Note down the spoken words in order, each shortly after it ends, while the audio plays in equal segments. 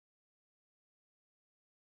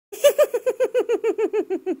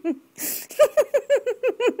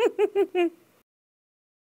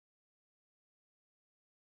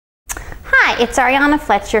Hi, it's Ariana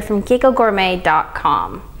Fletcher from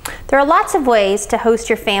GiggleGourmet.com. There are lots of ways to host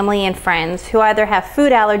your family and friends who either have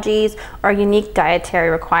food allergies or unique dietary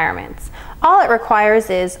requirements. All it requires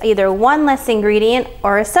is either one less ingredient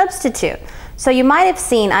or a substitute. So you might have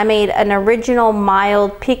seen I made an original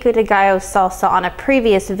mild pico de gallo salsa on a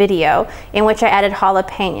previous video in which I added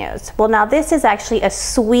jalapenos. Well, now this is actually a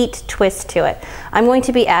sweet twist to it. I'm going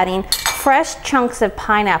to be adding fresh chunks of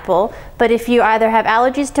pineapple, but if you either have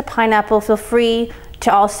allergies to pineapple, feel free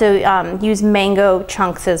to also use mango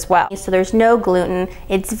chunks as well. So there's no gluten,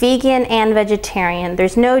 it's vegan and vegetarian,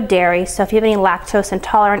 there's no dairy, so if you have any lactose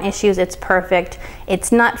intolerant issues, it's perfect.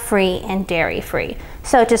 It's nut-free and dairy-free.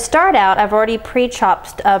 So to start out, I've already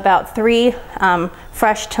pre-chopped about 3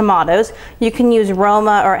 fresh tomatoes. You can use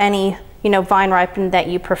Roma or any vine ripened that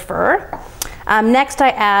you prefer. Next I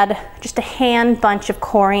add just a hand bunch of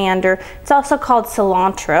coriander. It's also called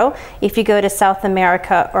cilantro if you go to South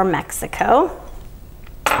America or Mexico.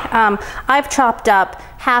 I've chopped up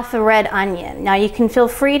half a red onion. Now you can feel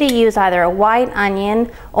free to use either a white onion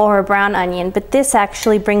or a brown onion, but this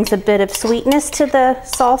actually brings a bit of sweetness to the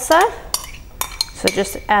salsa. So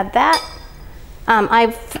just add that.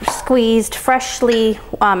 I've squeezed freshly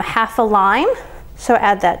half a lime, so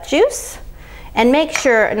add that juice. And make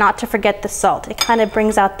sure not to forget the salt. It kind of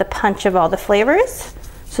brings out the punch of all the flavors.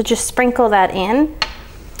 So just sprinkle that in.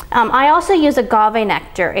 I also use agave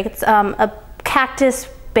nectar. It's a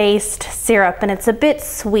cactus-based syrup and it's a bit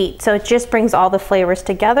sweet, so it just brings all the flavors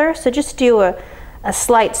together. So just do a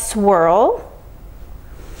slight swirl.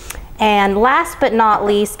 And last but not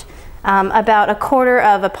least, about 1/4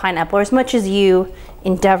 of a pineapple, or as much as you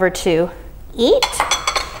endeavor to eat.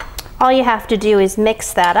 All you have to do is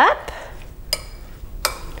mix that up.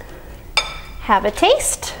 Have a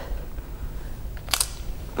taste.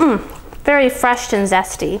 Very fresh and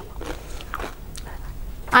zesty.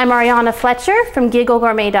 I'm Ariana Fletcher from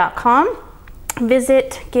GiggleGourmet.com.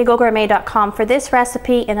 Visit GiggleGourmet.com for this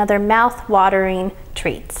recipe and other mouth-watering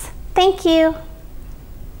treats. Thank you.